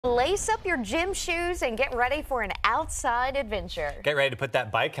lace up your gym shoes and get ready for an outside adventure. Get ready to put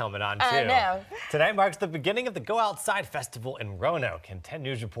that bike helmet on, too. I know. Tonight marks the beginning of the Go Outside Festival in Roanoke, and 10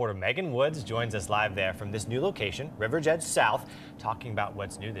 News reporter Megan Woods joins us live there from this new location, River's Edge South, talking about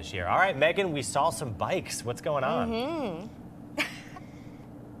what's new this year. All right, Megan, we saw some bikes. What's going on?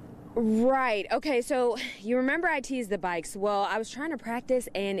 Right. Okay, so you remember I teased the bikes. Well, I was trying to practice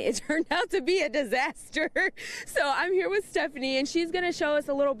and it turned out to be a disaster. So I'm here with Stephanie and she's going to show us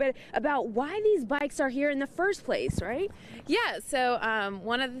a little bit about why these bikes are here in the first place, right? Yeah, so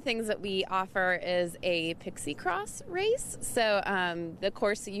one of the things that we offer is a pixie cross race. So the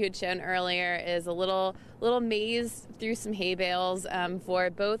course that you had shown earlier is a little maze through some hay bales for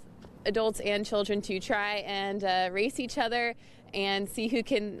both adults and children to try and race each other and see who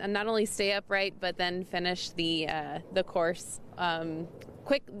can not only stay upright but then finish the course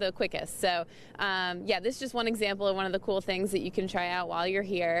the quickest. So yeah, this is just one example of one of the cool things that you can try out while you're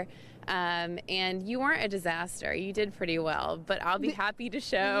here. And you weren't a disaster. You did pretty well, but I'll be happy to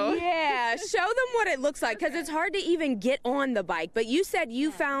show. Yeah, show them what it looks like, because it's hard to even get on the bike. But you said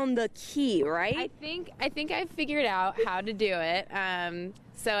you found the key, right? I think I figured out how to do it.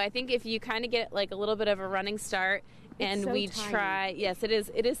 So I think if you kind of get like a little bit of a running start, and so we tiny. try, yes, it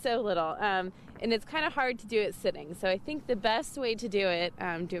is so little, and it's kind of hard to do it sitting. So I think the best way to do it, do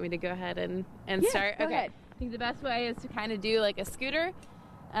you want me to go ahead and start? Go ahead. I think the best way is to kind of do like a scooter,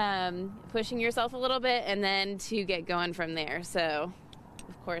 pushing yourself a little bit, and then to get going from there. So,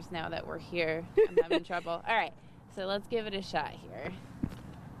 of course, now that we're here, I'm having trouble. All right, so let's give it a shot here.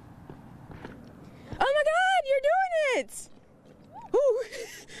 Oh my God, you're doing it! Ooh,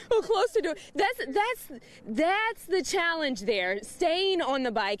 oh, close to doing. That's the challenge there, staying on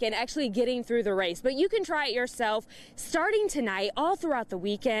the bike and actually getting through the race. But you can try it yourself starting tonight, all throughout the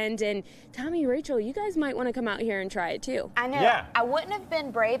weekend. And Tommy, Rachel, you guys might want to come out here and try it too. I know. Yeah. I wouldn't have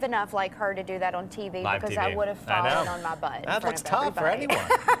been brave enough like her to do that on TV Live because TV. I would have fallen on my butt. That looks tough for anyone.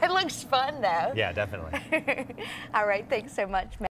 It looks fun though. Yeah, definitely. All right, thanks so much, Matt.